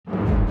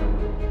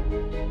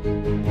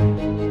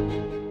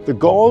The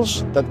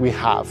goals that we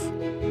have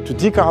to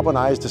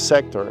decarbonize the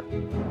sector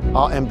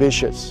are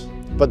ambitious,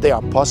 but they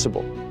are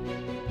possible.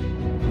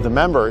 The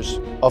members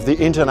of the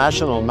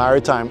International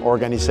Maritime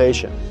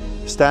Organization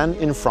stand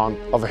in front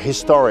of a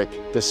historic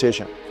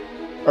decision.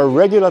 A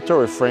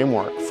regulatory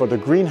framework for the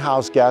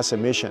greenhouse gas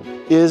emission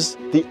is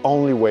the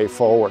only way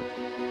forward.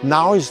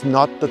 Now is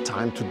not the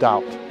time to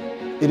doubt.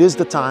 It is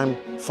the time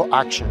for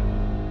action.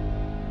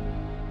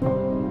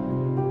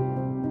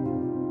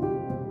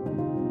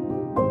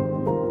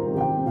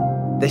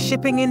 The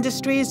shipping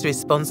industry is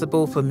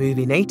responsible for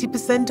moving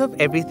 80% of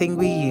everything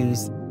we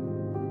use.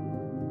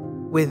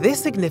 With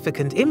this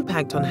significant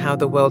impact on how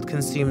the world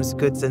consumes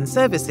goods and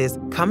services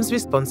comes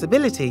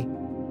responsibility.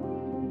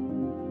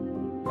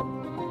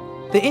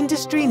 The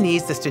industry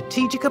needs a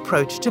strategic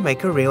approach to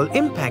make a real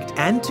impact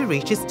and to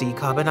reach its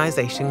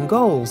decarbonization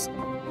goals.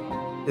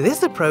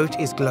 This approach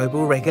is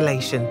global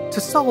regulation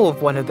to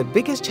solve one of the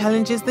biggest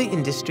challenges the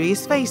industry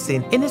is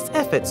facing in its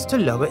efforts to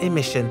lower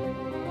emission: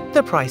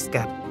 the price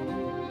gap.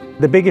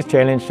 The biggest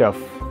challenge of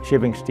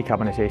shipping's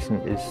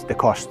decarbonization is the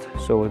cost,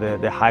 so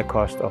the high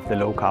cost of the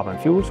low carbon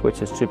fuels,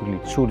 which is typically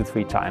 2 to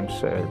 3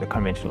 times the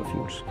conventional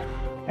fuels.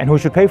 And who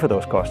should pay for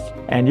those costs?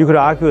 And you could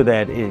argue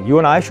that you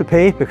and I should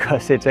pay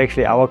because it's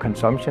actually our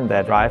consumption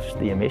that drives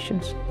the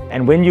emissions.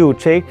 And when you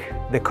take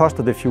the cost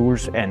of the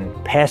fuels and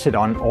pass it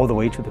on all the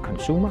way to the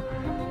consumer,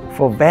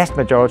 for vast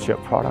majority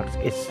of products,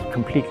 it's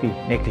completely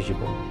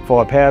negligible.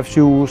 For a pair of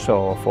shoes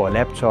or for a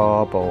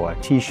laptop or a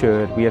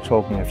t-shirt, we are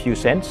talking a few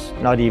cents,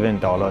 not even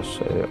dollars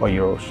or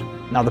euros.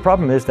 Now the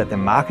problem is that the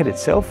market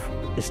itself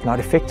is not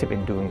effective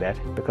in doing that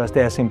because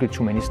there are simply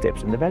too many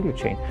steps in the value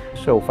chain.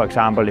 So for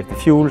example, if the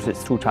fuels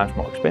is 2 times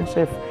more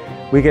expensive,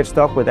 we get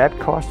stuck with that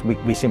cost.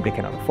 We simply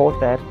cannot afford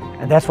that.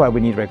 And that's why we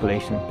need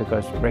regulation,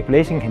 because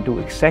regulation can do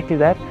exactly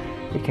that.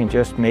 It can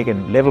just make a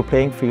level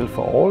playing field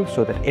for all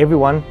so that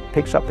everyone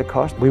picks up the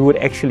cost. We would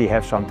actually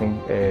have something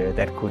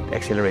that could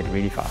accelerate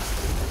really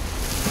fast.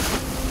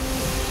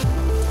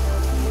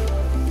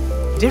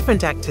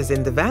 Different actors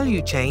in the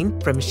value chain,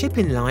 from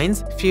shipping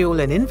lines, fuel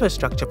and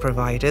infrastructure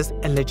providers,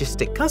 and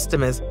logistic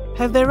customers,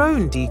 have their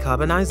own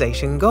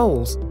decarbonization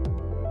goals.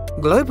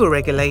 Global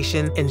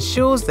regulation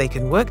ensures they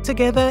can work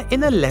together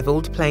in a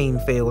leveled playing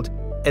field,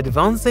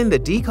 advancing the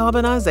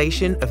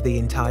decarbonization of the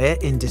entire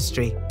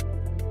industry.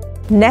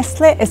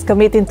 Nestlé is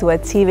committing to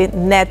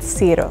achieving net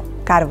zero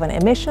carbon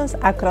emissions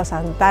across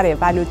our entire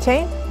value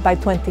chain by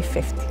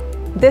 2050.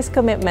 This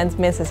commitment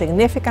means a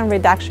significant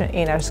reduction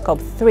in our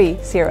Scope 3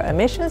 zero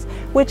emissions,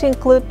 which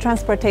include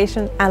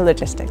transportation and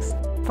logistics.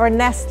 For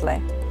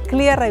Nestlé,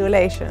 clear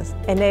regulations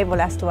enable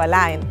us to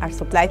align our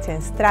supply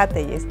chain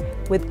strategies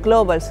with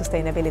global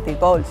sustainability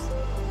goals,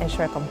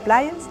 ensure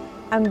compliance,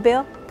 and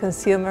build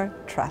consumer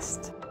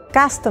trust.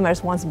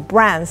 Customers want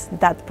brands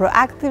that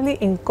proactively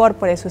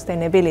incorporate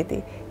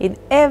sustainability in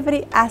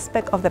every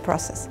aspect of the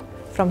process,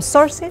 from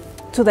sourcing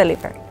to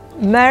delivery.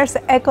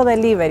 Maersk Eco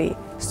Delivery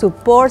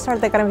supports our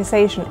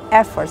decarbonization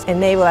efforts,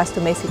 enable us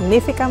to make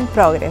significant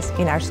progress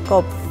in our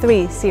Scope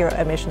 3 zero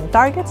emission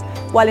targets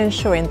while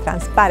ensuring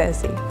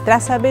transparency,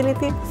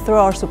 traceability through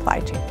our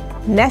supply chain.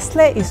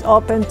 Nestlé is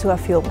open to a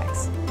fuel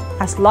mix,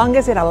 as long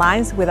as it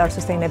aligns with our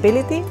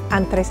sustainability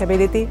and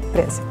traceability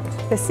principles.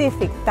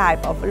 Specific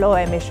type of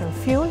low-emission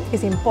fuel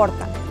is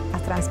important,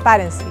 as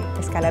transparency,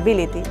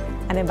 scalability,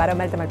 and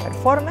environmental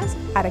performance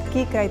are a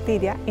key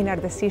criteria in our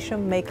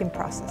decision-making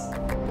process.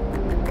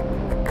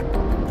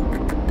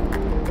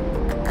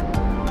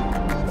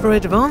 For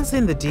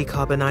advancing the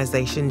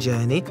decarbonization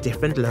journey,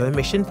 different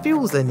low-emission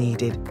fuels are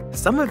needed.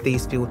 Some of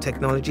these fuel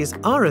technologies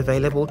are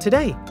available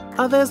today,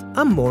 others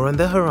are more on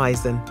the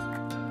horizon.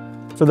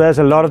 So there's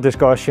a lot of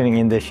discussion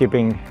in the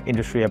shipping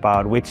industry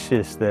about which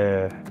is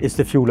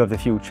the fuel of the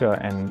future,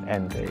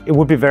 and it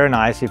would be very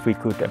nice if we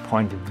could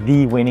appoint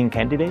the winning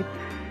candidate,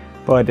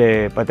 but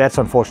that's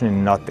unfortunately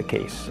not the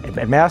case.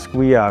 At Maersk,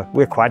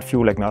 we're quite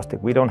fuel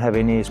agnostic. We don't have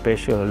any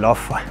special love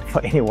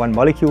for any one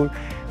molecule.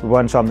 We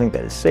want something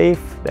that is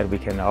safe, that we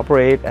can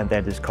operate, and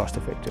that is cost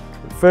effective.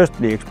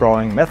 Firstly,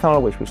 exploring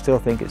methanol, which we still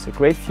think is a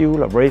great fuel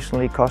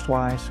operationally,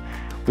 cost-wise.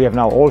 We have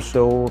now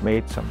also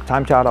made some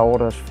time charter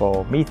orders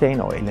for methane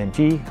or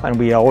LNG, and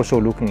we are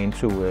also looking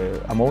into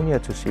ammonia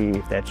to see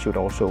if that should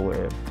also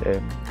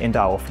enter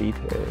our fleet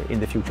in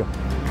the future.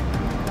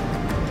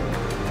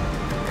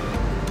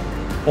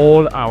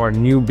 All our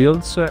new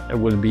builds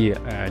will be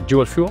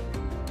dual fuel,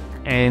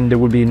 and they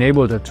will be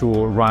enabled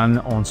to run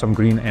on some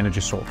green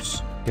energy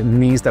source. It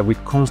means that we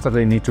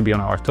constantly need to be on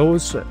our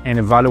toes and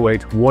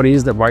evaluate what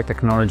is the right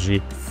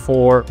technology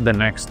for the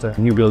next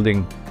new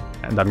building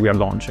that we are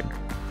launching.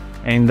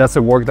 And that's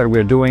the work that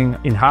we're doing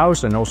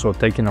in-house, and also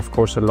taking, of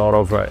course, a lot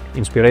of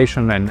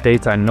inspiration and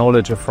data and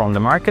knowledge from the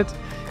market,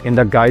 and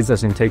that guides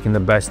us in taking the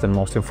best and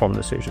most informed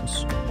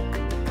decisions.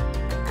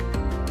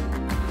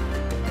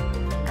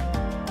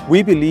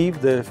 We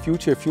believe the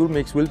future fuel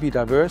mix will be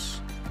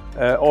diverse.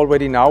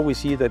 Already now we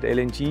see that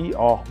LNG,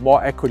 or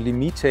more accurately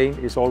methane,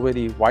 is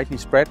already widely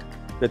spread.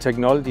 The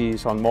technology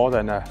is on more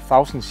than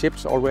 1,000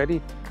 ships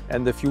already,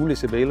 and the fuel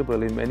is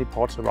available in many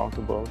ports around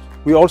the world.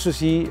 We also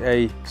see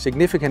a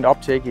significant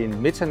uptake in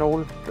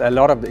methanol. A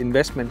lot of the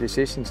investment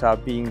decisions are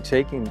being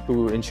taken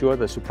to ensure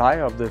the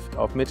supply of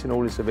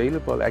methanol is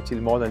available.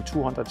 Actually, more than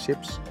 200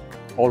 ships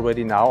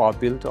already now are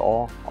built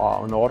or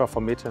are on order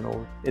for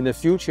methanol. In the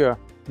future,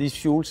 these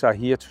fuels are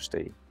here to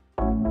stay.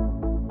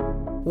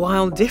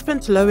 While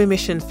different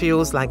low-emission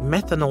fuels like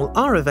methanol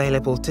are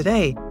available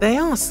today, they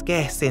are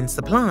scarce in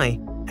supply.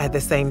 At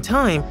the same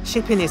time,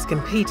 shipping is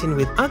competing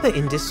with other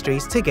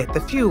industries to get the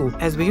fuel,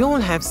 as we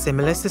all have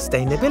similar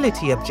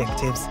sustainability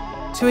objectives.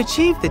 To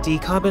achieve the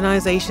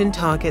decarbonisation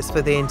targets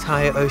for the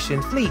entire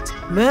ocean fleet,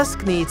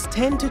 Maersk needs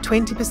 10 to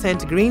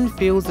 20% green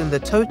fuels in the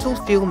total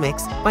fuel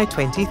mix by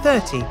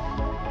 2030.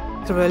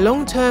 Through a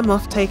long-term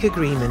offtake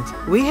agreement,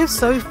 we have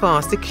so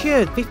far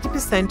secured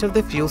 50% of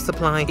the fuel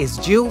supply its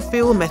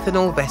dual-fuel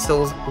methanol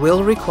vessels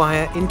will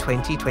require in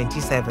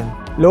 2027.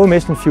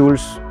 Low-emission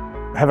fuels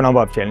have a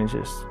number of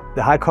challenges.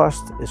 The high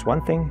cost is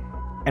one thing,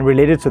 and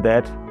related to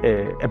that,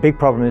 a big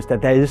problem is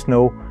that there is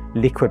no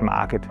liquid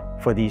market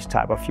for these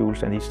type of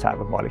fuels and these type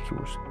of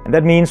molecules. And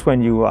that means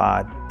when you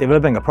are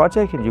developing a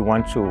project and you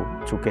want to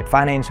get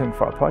financing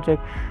for a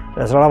project,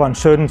 there's a lot of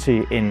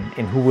uncertainty in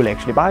who will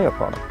actually buy your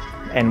product.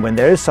 And when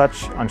there is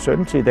such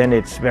uncertainty, then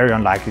it's very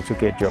unlikely to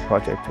get your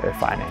project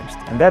financed.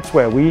 And that's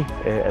where we,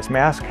 as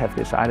Maersk, have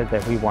decided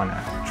that we want to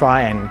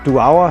try and do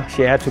our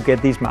share to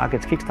get these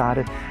markets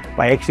kickstarted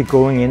by actually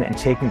going in and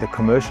taking the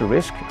commercial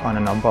risk on a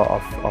number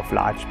of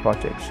large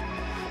projects.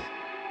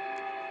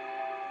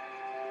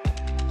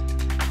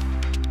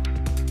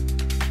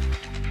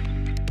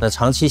 那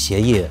长期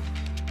协议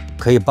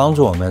可以帮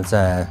助我们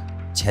在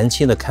前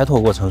期的开拓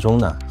过程中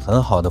呢，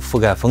很好的覆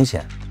盖风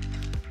险。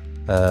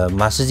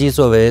马士基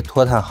作为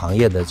脱碳行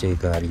业的这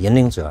个引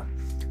领者，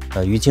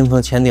与金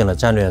峰签订了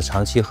战略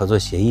长期合作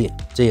协议，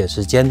这也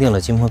是坚定了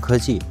金峰科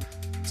技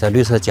在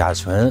绿色甲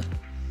醇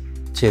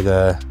这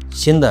个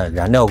新的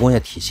燃料工业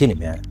体系里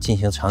面进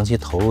行长期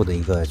投入的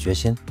一个决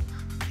心。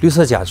绿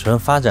色甲醇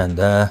发展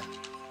的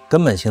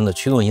根本性的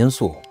驱动因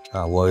素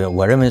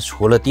我认为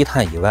除了低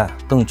碳以外，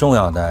更重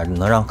要的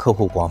能让客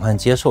户广泛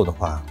接受的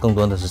话，更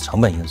多的是成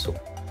本因素。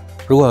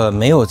如果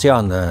没有这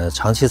样的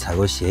长期采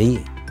购协议，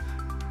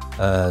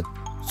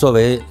作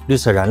为绿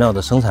色燃料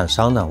的生产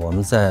商呢，我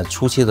们在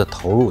初期的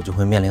投入就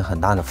会面临很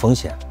大的风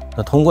险。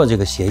那通过这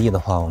个协议的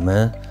话，我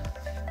们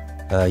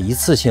一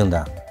次性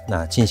的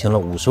进行了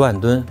50万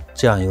吨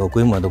这样一个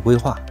规模的规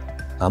划。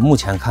目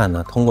前看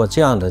呢，通过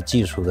这样的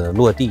技术的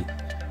落地，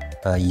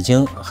已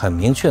经很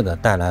明确的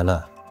带来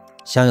了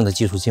相应的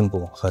技术进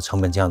步和成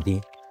本降低。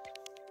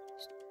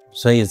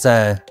所以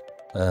在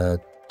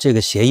这个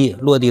协议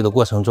落地的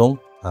过程中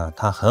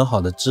它很好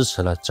的支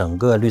持了整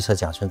个绿色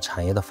甲醇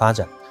产业的发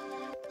展。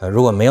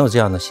如果没有这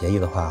样的协议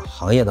的话，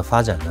行业的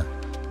发展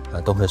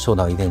呢都会受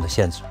到一定的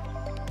限制。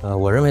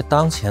我认为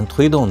当前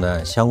推动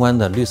的相关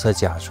的绿色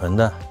甲醇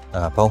的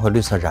包括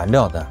绿色燃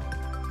料的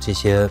这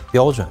些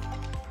标准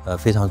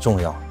非常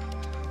重要。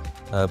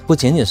不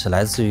仅仅是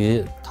来自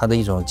于它的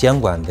一种监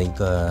管的一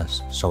个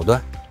手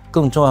段，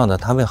更重要的，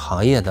它为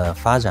行业的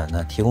发展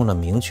呢提供了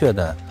明确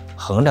的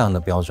衡量的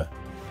标准。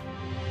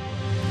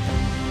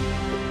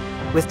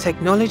With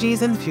technologies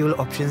and fuel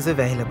options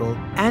available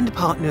and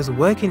partners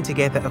working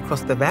together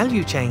across the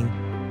value chain,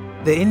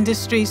 the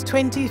industry's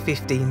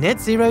 2050 net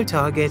zero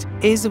target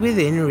is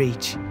within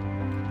reach.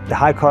 The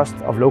high cost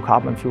of low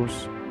carbon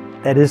fuels,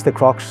 that is the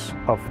crux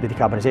of the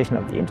decarbonization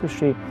of the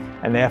industry,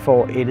 and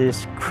therefore it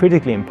is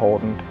critically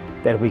important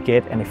that we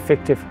get an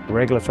effective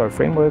regulatory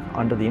framework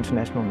under the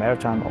International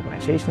Maritime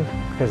Organization,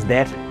 because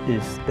that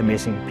is the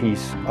missing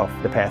piece of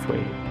the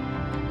pathway.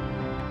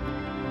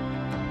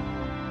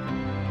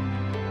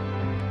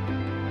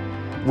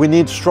 We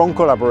need strong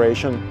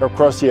collaboration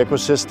across the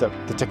ecosystem.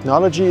 The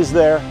technology is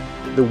there,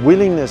 the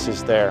willingness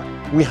is there.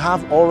 We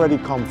have already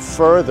come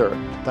further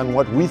than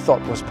what we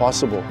thought was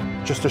possible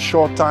just a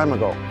short time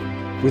ago.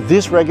 With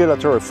this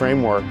regulatory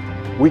framework,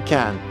 we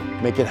can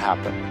make it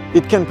happen.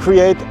 It can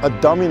create a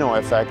domino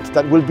effect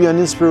that will be an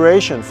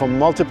inspiration for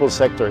multiple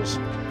sectors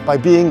by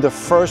being the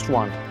first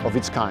one of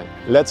its kind.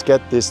 Let's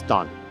get this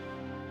done.